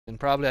And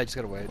probably I just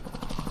gotta wait.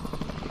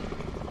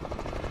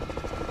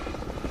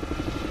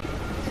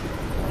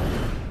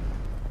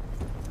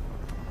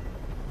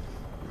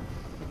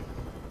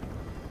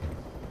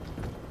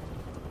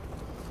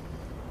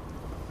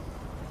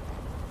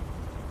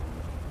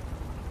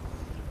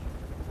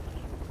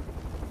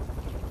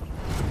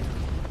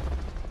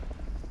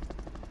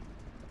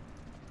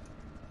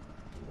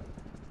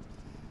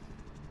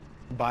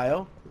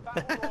 Bio?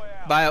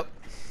 Bio.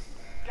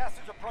 Gas is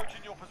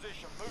approaching your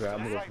position. Move Yeah,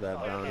 I'm to gonna the go for that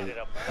bounty.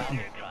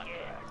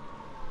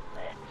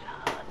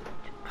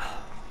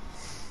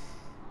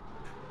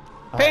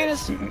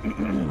 Penis!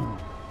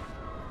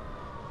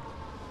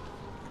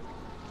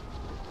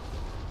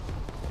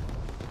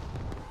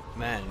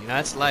 Man, you know,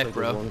 that's life, Like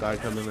bro. there's one guy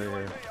coming in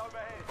here.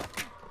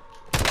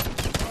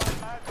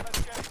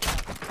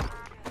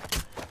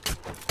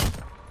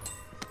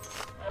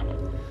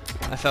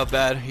 I felt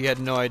bad. He had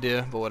no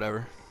idea, but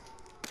whatever.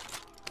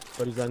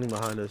 But he's landing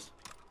behind us.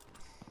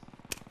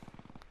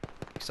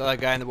 You saw that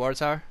guy in the water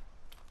tower?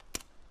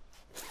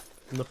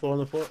 On the floor, on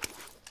the floor.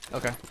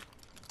 Okay.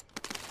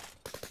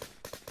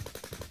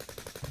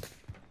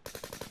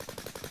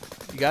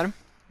 You got him?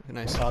 Okay,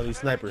 nice. Oh, these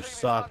snipers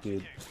suck,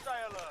 dude.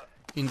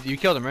 You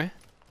killed him, right?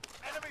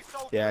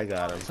 Yeah, I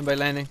got him. Somebody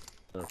landing.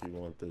 I don't know if you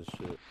want this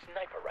shit.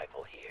 Sniper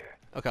rifle here.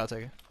 Okay, I'll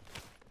take it.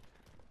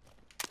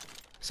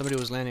 Somebody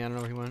was landing. I don't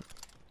know where he went.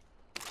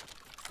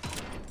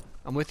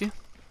 I'm with you.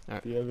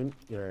 Alright. You haven't?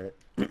 Alright.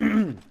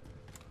 I'm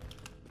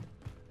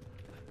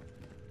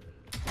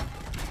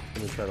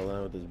gonna try to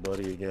land with his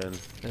buddy again.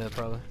 Yeah,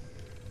 probably.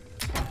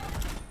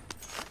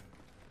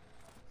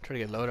 Try to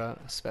get loadout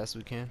as fast as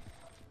we can.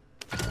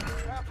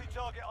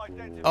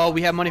 Ooh. Oh,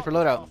 we have money for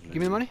loadout. Give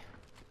me the money.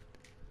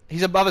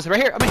 He's above us, right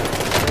here. I mean,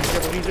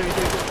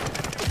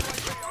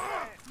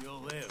 You'll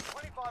live.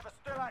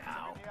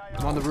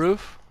 I'm on the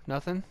roof.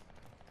 Nothing.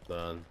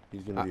 Done.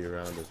 He's gonna be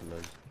around us,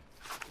 man.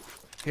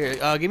 Here,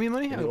 give me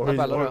money.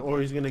 Or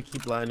he's gonna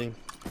keep landing.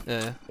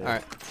 Yeah. Yeah. All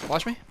right.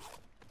 Watch me.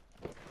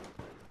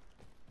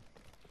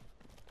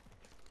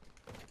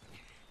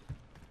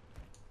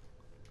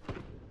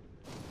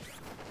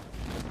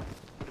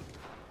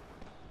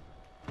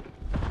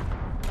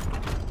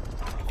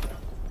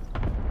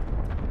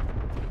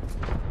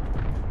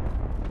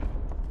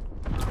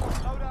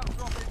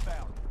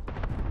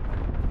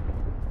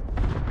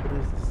 What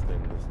is this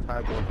thing? This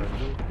Type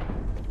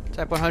 100?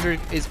 Type 100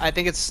 is, I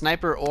think it's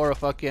sniper or a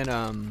fucking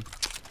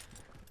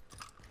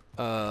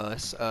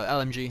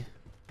LMG.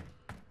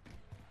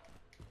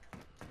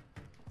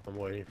 I'm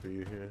waiting for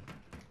you here.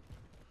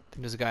 I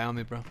think there's a guy on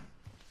me, bro.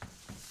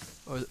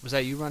 Or was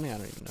that you running? I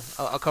don't even know.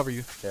 I'll cover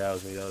you. Yeah, that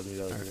was me. That was me.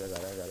 That was me. I got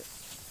it. I got it.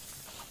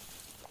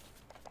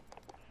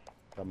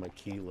 Got my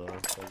kilo.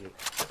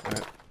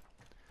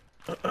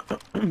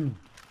 Alright.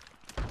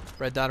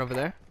 Red dot over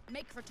there.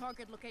 Make for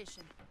target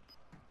location.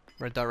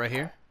 Red dot right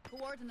here.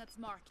 Coordinates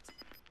marked.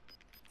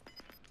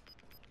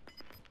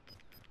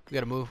 We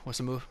gotta move. What's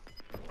the move?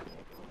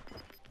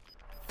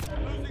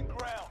 Losing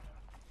ground.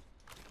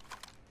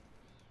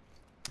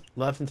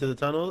 Left into the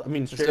tunnels? I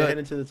mean, straight do it. ahead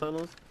into the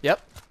tunnels?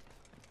 Yep.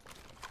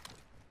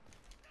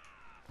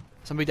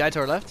 Somebody died to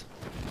our left.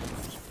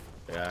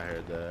 Yeah, I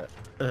heard that.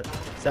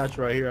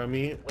 Satchel right here on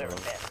me. Wear a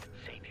vest.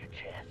 Save your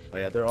chest. Oh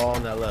yeah, they're all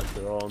on that left.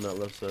 They're all on that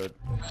left side.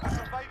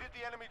 Evaded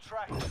the enemy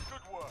track. Good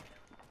work.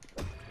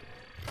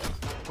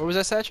 Where was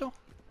that satchel?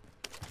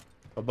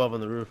 Above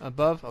on the roof.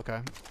 Above?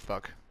 Okay.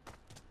 Fuck.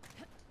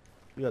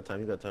 You got time.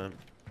 You got time.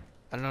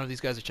 I don't know if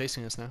these guys are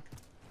chasing us now.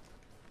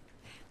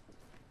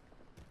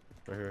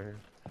 Right here. Right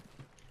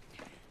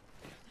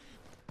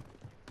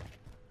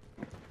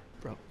here.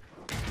 Bro.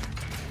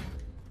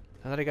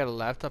 Now that I got a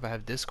laptop, I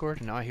have Discord,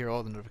 and now I hear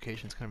all the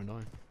notifications. Kind of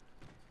annoying.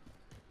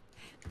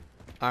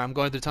 Alright, I'm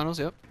going through the tunnels,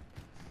 yep.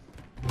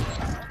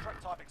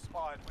 Contract type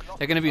expired. We lost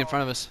They're gonna the be in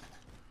front target. of us.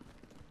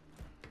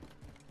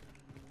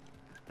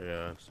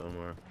 Yeah,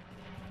 somewhere.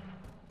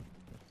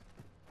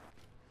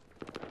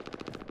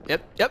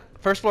 Yep.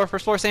 First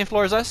floor, same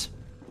floor as us.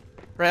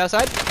 Right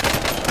outside.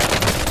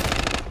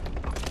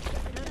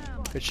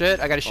 Good shit.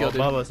 I got a shield,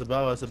 dude. Above us.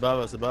 Above us. Above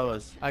us. Above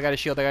us. I got a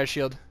shield.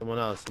 Someone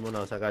else. Someone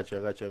else. I got you.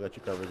 I got you. I got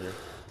you covered here.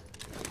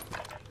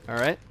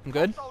 Alright, I'm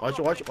good. Watch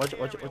it. Watch it. Watch it.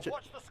 Watch it. Watch it.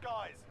 Watch the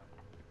skies.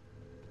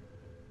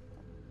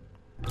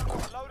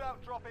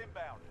 Loadout drop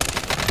inbound.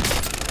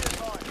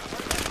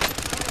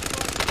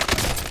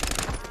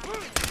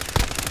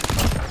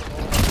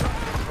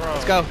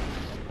 Let's go.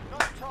 No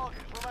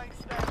targets remain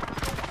standing.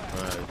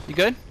 Nice. You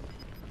good?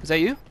 Is that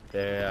you?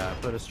 Yeah.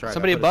 Put a strike.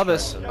 Somebody I put a above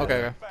us. strike on Okay.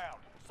 there. Okay. Inbound.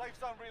 Safe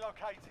zone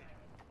relocated.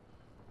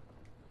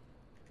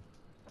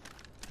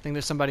 I think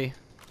there's somebody. I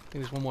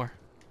think there's one more.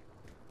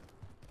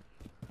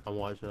 I'm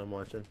watching. I'm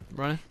watching. I'm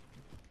running.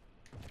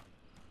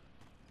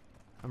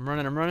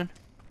 I'm running.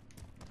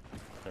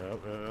 Yep.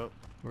 Yep.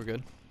 We're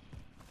good.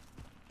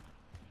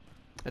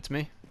 That's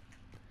me.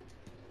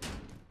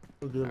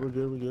 We're good. We're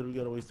good. We're good. We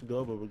got a ways to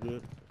go, but we're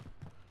good.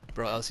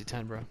 Bro,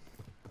 LC10, bro.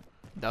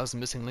 That was the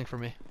missing link for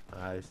me.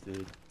 Nice,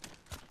 dude.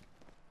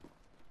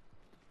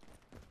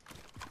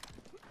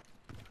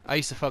 I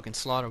used to fucking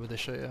slaughter with this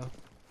shit, yo.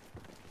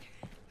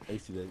 I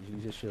used to do that. You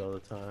use this shit all the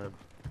time.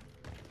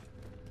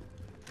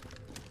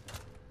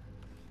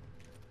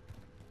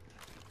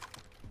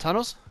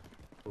 Tunnels?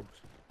 Oops.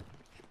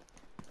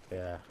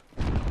 Yeah.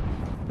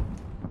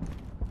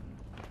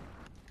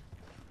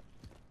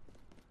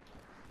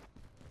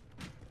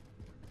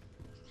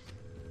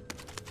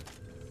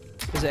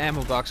 There's an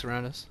ammo box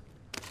around us.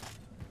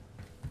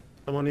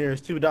 Someone here. There's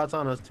 2 dots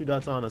on us. 2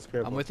 dots on us.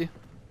 Careful. I'm with you.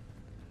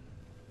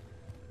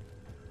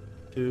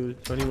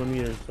 21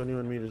 meters.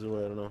 21 meters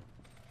away. I don't know.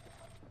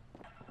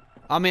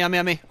 On me, on me,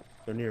 on me.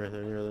 They're near.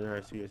 They're near. They're near.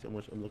 I see you. I'm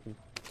looking.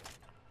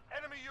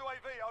 Enemy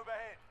UAV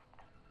overhead.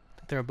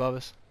 They're above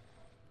us.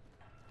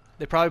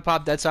 They probably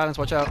popped dead silence.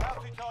 Watch out.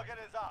 Bounty target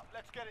is up.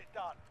 Let's get it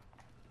done.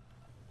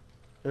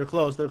 They're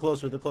close. They're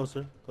closer. They're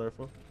closer.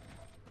 Careful.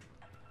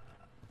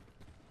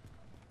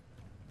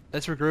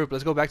 Let's regroup.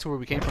 Let's go back to where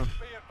we came from.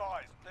 Be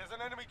advised, there's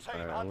an enemy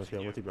team Alright, I'm with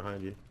you. I'm with you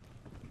behind you.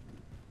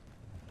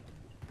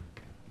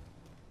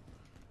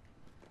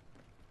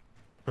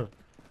 Huh.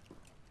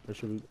 Where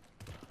should we?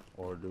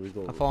 Or do we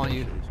go? I'm following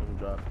you. Someone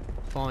drop.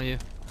 Following you.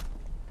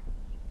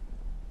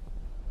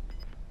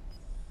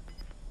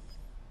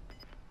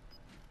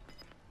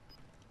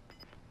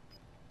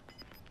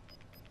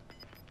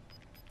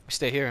 We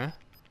stay here, huh?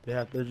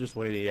 Yeah, they're just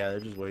waiting. Yeah, they're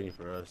just waiting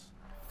for us.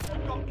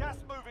 We've got gas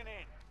moving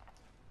in.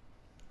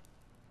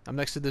 I'm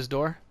next to this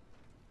door.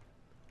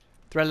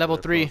 Threat level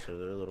They're 3. Closer.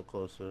 They're a little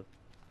closer.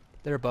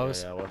 They're above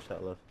us. Yeah, watch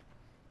that left.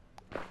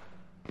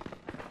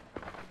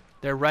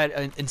 They're right,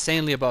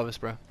 insanely above us,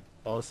 bro.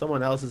 Oh,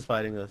 someone else is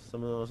fighting us.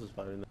 Someone else is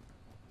fighting us.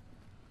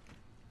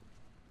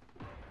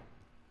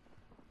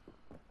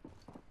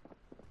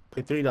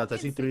 Okay, 3 dots. I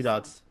see 3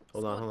 dots.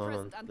 Hold on, hold on,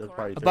 hold on. They're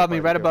probably Above me,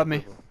 right above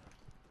me.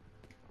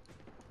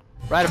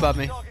 Right above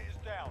me. Target is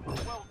down.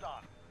 Well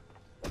done.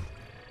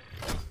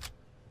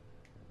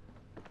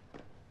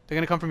 They're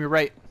gonna come from your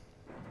right.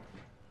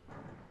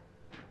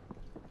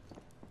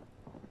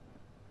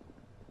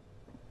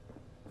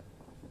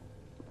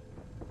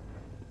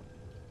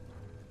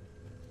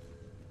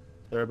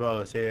 They're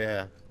above us.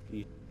 Yeah,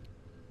 yeah.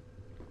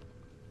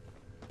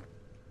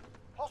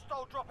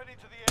 Hostile dropping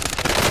into the area.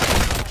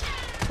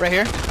 Right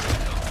here.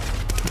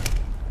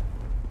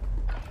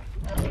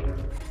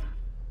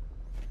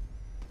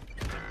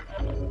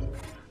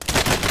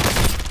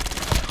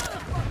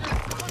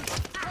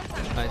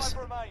 Nice.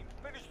 5 remain.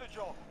 Finish the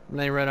job. I'm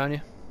laying right on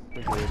you.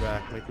 Make your way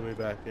back. Make your way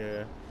back.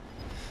 Yeah.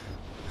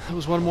 There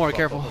was one more.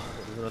 Careful.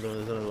 There's another one.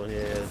 There's another one.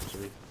 Yeah, that's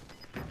 3.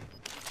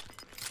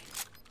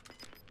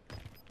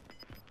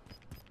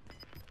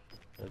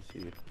 Let's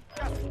see.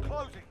 Gas is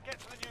closing. Get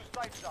to the new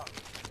safe zone.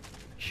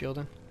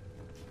 Shielding.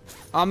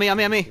 On me, on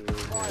me, on me.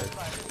 Fire sale is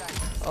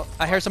active. Oh,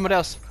 I hear someone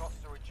else. Costs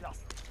are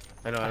adjusted.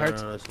 I know. I I heard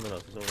know. There's someone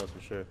else. There's someone else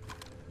for sure.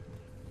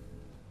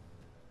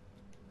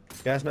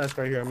 Gas mask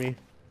right here on me.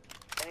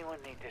 Anyone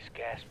need this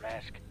gas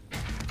mask?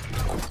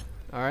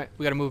 Alright,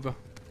 we gotta move, bro.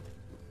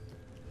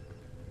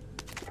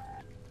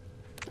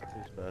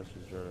 These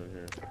bastards running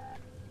here.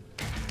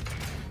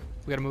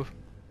 We gotta move.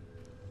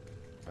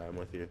 Alright, I'm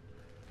with you.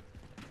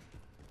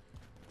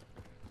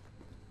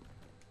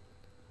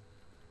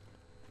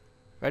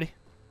 Ready?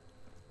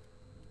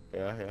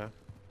 Yeah, yeah.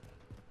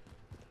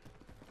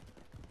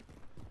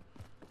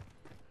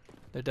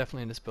 They're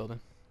definitely in this building.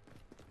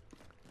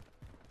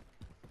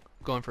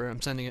 Going for it.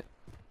 I'm sending it.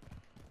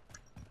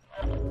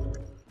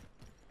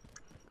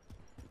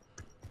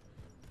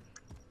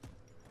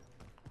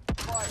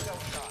 Fire sale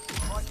done.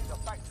 Prices are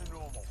back to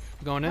normal.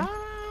 Going in.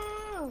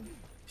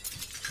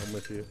 I'm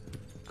with you.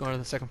 Going to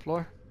the second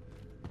floor.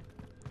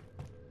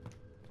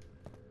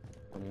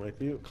 I'm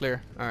with you.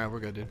 Clear. Alright,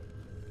 we're good, dude.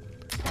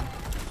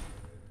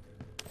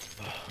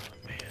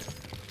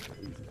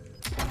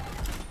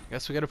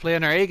 Guess we gotta play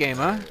in our A game,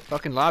 huh?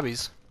 Fucking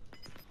lobbies.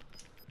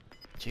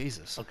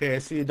 Jesus. Okay, I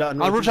see a dot.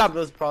 On rooftop. Northeast of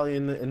us, probably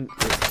in.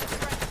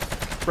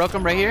 Broke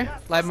him right here.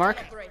 Live mark.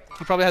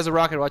 He probably has a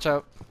rocket. Watch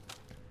out.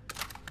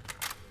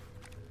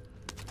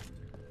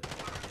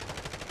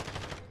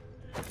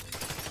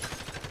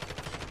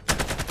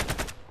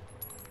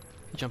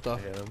 He jumped I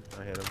off. hit him.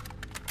 I hit him.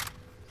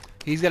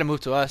 He's gotta move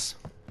to us.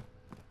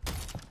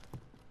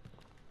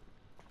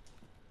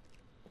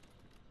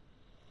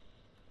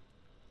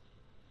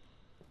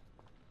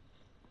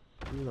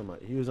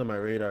 He was on my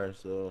radar,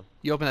 so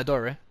You open that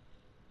door, right?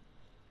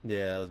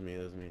 yeah, that was me.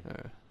 That was me.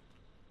 Alright.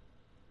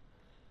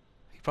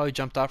 He probably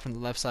jumped off from the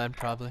left side,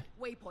 probably.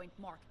 Waypoint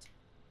marked.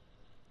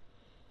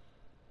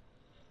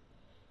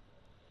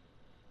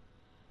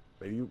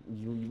 But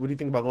what do you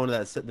think about going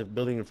to the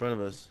building in front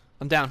of us?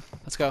 I'm down.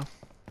 Let's go.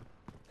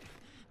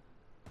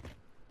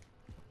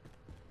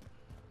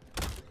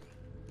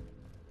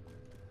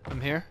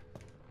 I'm here.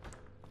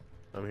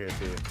 I'm here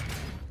too.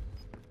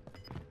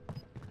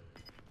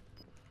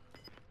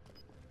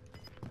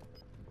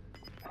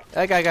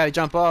 That guy gotta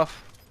jump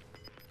off.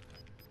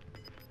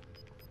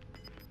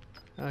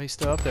 Oh, he's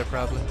still up there,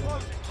 probably.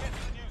 Closing. Get to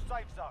the new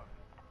safe zone.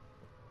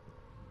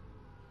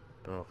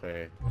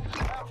 Okay.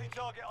 Bounty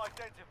target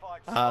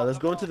identified. Let's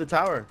go into the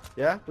tower.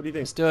 Yeah. What do you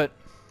think? Let's do it.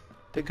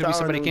 There Take could be tower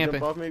somebody and then we camping.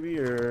 jump off maybe,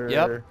 or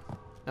Yep.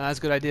 That's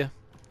a good idea.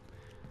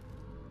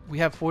 We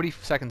have 40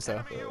 seconds though.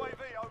 Enemy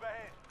UAV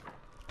overhead.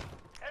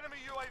 Enemy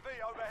UAV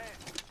overhead.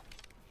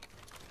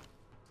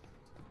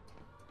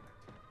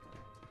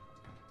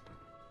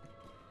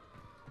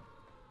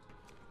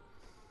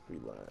 We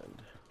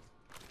land.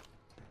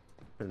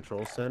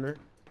 Control center.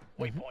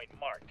 Waypoint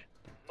marked.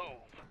 Move.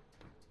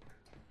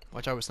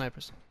 Watch out with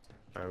snipers.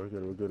 Alright, we're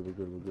good, we're good, we're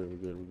good, we're good, we're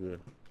good, we're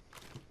good.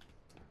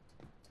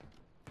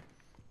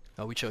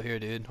 Oh, we chill here,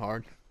 dude.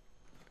 Hard.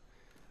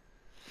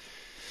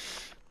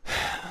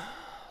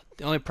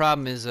 The only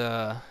problem is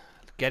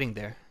getting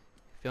there.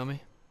 Feel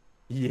me?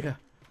 Yeah.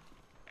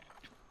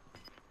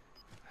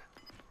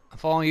 I'm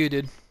following you,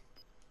 dude.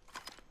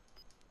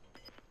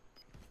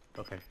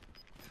 Okay.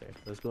 Okay,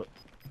 let's go.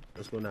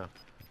 Let's go now.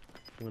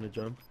 I'm gonna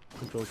jump.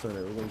 Control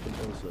center. We're going to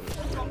control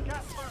center. Got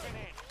gas moving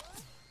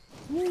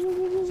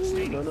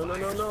in. No, no, no,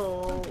 no,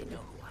 no.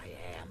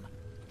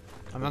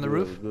 I'm on the Good,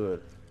 roof. we're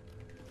good.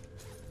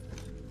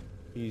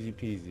 Easy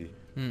peasy.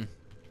 Hmm.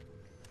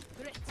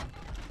 Great.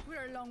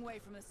 We're a long way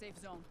from the safe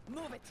zone.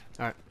 Move it.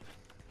 All right.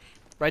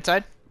 Right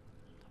side.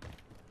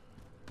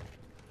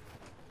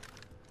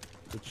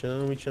 We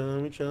chillin', we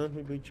chillin', we chillin',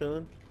 we big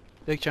chillin'.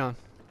 Big Chon.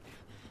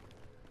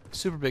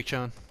 Super Big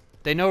Chon.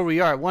 They know where we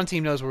are. One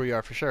team knows where we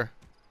are for sure.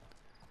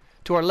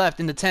 To our left,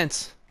 in the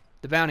tents.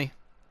 The bounty.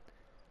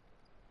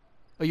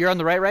 Oh, you're on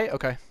the right?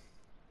 Okay.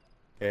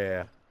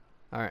 Yeah.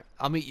 Alright,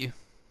 I'll meet you.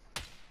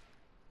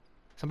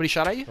 Somebody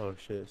shot at you? Oh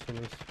shit,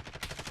 someone's...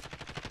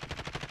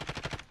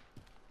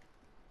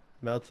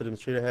 Melted him,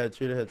 straight ahead,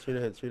 straight ahead, straight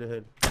ahead, straight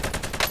ahead.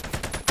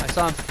 I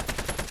saw him.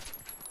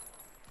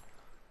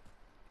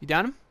 You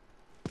down him?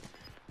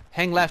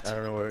 Hang left. I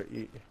don't know where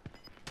he...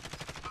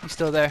 He's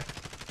still there.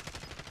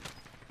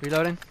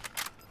 Reloading.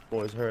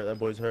 Boy's hurt, that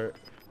boy's hurt.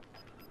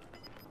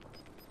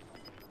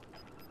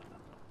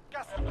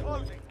 Gas is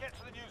closing. Get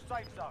to the new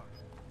safe zone.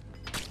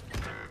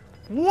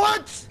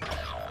 What?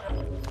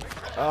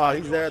 Oh,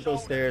 he's there at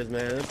those stairs,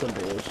 man. That's some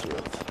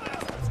bullshit.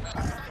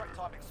 Contract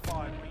time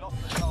expired. We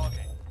lost the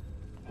target.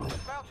 The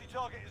bounty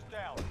target is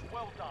down.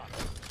 Well done.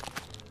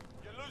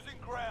 You're losing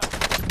ground.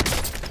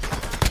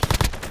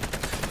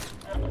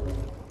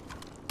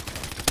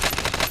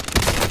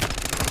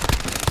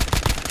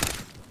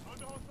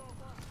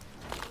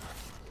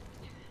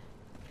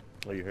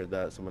 Oh, you heard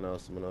that? Someone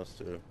else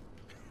too.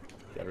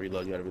 Gotta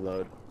reload, gotta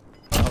reload.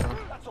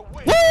 That's a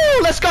win.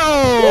 Woo! Let's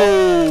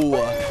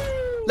go!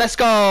 Let's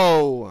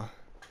go!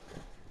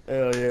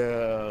 Hell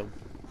yeah.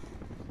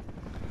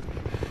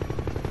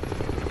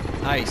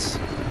 Nice.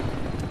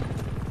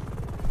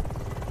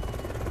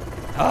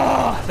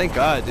 Ah, thank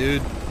God,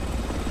 dude.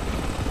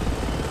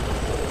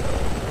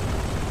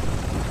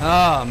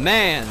 Oh,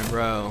 man,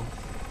 bro.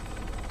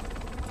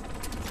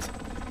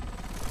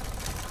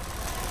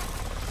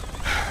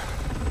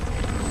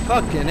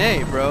 Fucking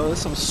A, bro. There's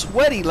some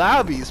sweaty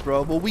lobbies,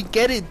 bro, but we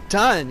get it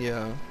done,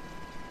 yo.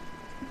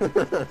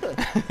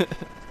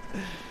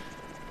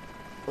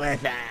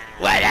 What's up?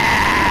 What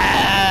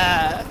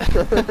up?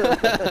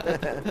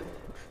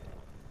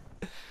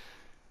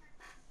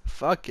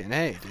 Fucking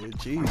A, dude.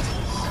 Jesus.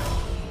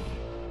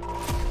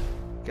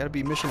 Gotta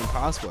be Mission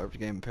Impossible every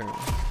game, apparently.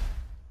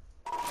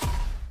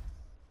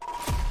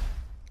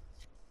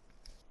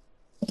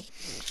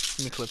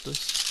 Let me clip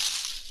this.